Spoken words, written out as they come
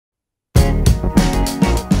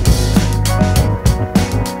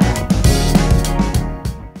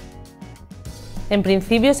En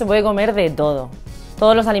principio se puede comer de todo.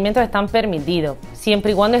 Todos los alimentos están permitidos,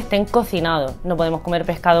 siempre y cuando estén cocinados. No podemos comer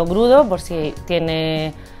pescado crudo por si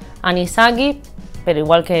tiene anisakis, pero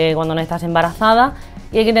igual que cuando no estás embarazada.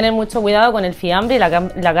 Y hay que tener mucho cuidado con el fiambre y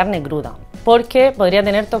la carne cruda, porque podría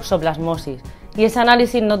tener toxoplasmosis y ese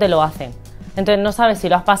análisis no te lo hacen. Entonces no sabes si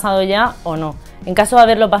lo has pasado ya o no. En caso de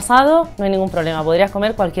haberlo pasado, no hay ningún problema, podrías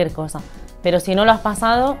comer cualquier cosa. Pero si no lo has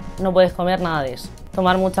pasado, no puedes comer nada de eso.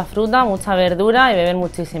 Tomar mucha fruta, mucha verdura y beber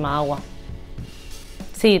muchísima agua.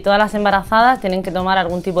 Sí, todas las embarazadas tienen que tomar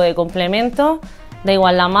algún tipo de complemento, da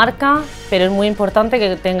igual la marca, pero es muy importante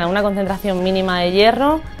que tengan una concentración mínima de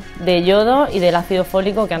hierro, de yodo y del ácido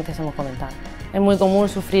fólico que antes hemos comentado. Es muy común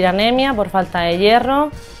sufrir anemia por falta de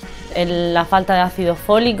hierro, la falta de ácido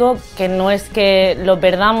fólico, que no es que lo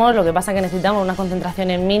perdamos, lo que pasa es que necesitamos unas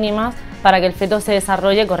concentraciones mínimas para que el feto se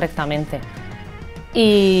desarrolle correctamente.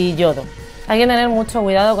 Y yodo. Hay que tener mucho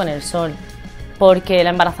cuidado con el sol, porque la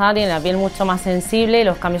embarazada tiene la piel mucho más sensible y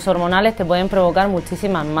los cambios hormonales te pueden provocar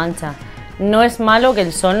muchísimas manchas. No es malo que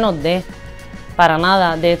el sol nos dé, para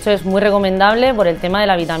nada. De hecho es muy recomendable por el tema de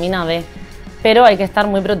la vitamina D, pero hay que estar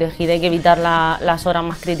muy protegida, hay que evitar las horas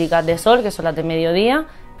más críticas de sol, que son las de mediodía,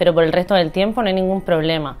 pero por el resto del tiempo no hay ningún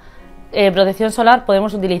problema. Protección solar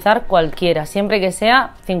podemos utilizar cualquiera, siempre que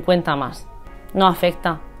sea 50 más. No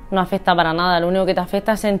afecta para nada, lo único que te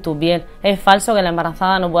afecta es en tu piel. Es falso que la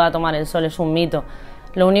embarazada no pueda tomar el sol, es un mito.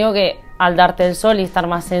 Lo único que al darte el sol y estar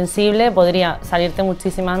más sensible podría salirte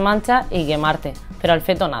muchísimas manchas y quemarte, pero al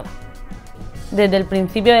feto nada. Desde el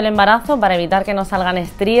principio del embarazo, para evitar que nos salgan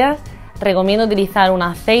estrías, recomiendo utilizar un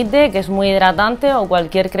aceite que es muy hidratante o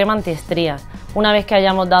cualquier crema antiestrías. Una vez que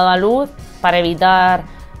hayamos dado a luz, para evitar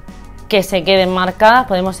que se queden marcadas,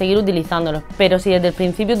 podemos seguir utilizándolos. Pero si desde el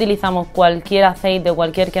principio utilizamos cualquier aceite o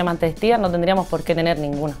cualquier crema antiestrías, no tendríamos por qué tener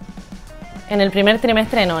ninguna. En el primer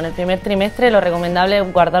trimestre no, en el primer trimestre lo recomendable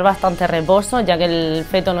es guardar bastante reposo, ya que el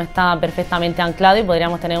feto no está perfectamente anclado y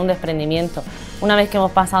podríamos tener un desprendimiento. Una vez que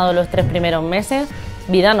hemos pasado los 3 primeros meses,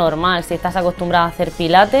 vida normal. Si estás acostumbrada a hacer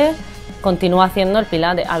pilates, continúa haciendo el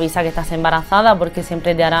pilates. Avisa que estás embarazada porque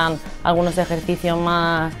siempre te harán algunos ejercicios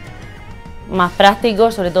más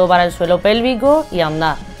prácticos, sobre todo para el suelo pélvico y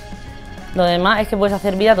andar. Lo demás es que puedes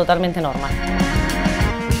hacer vida totalmente normal.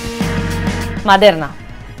 Materna.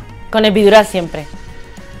 Con epidural siempre.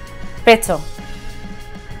 Pecho.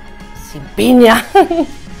 Sin piña.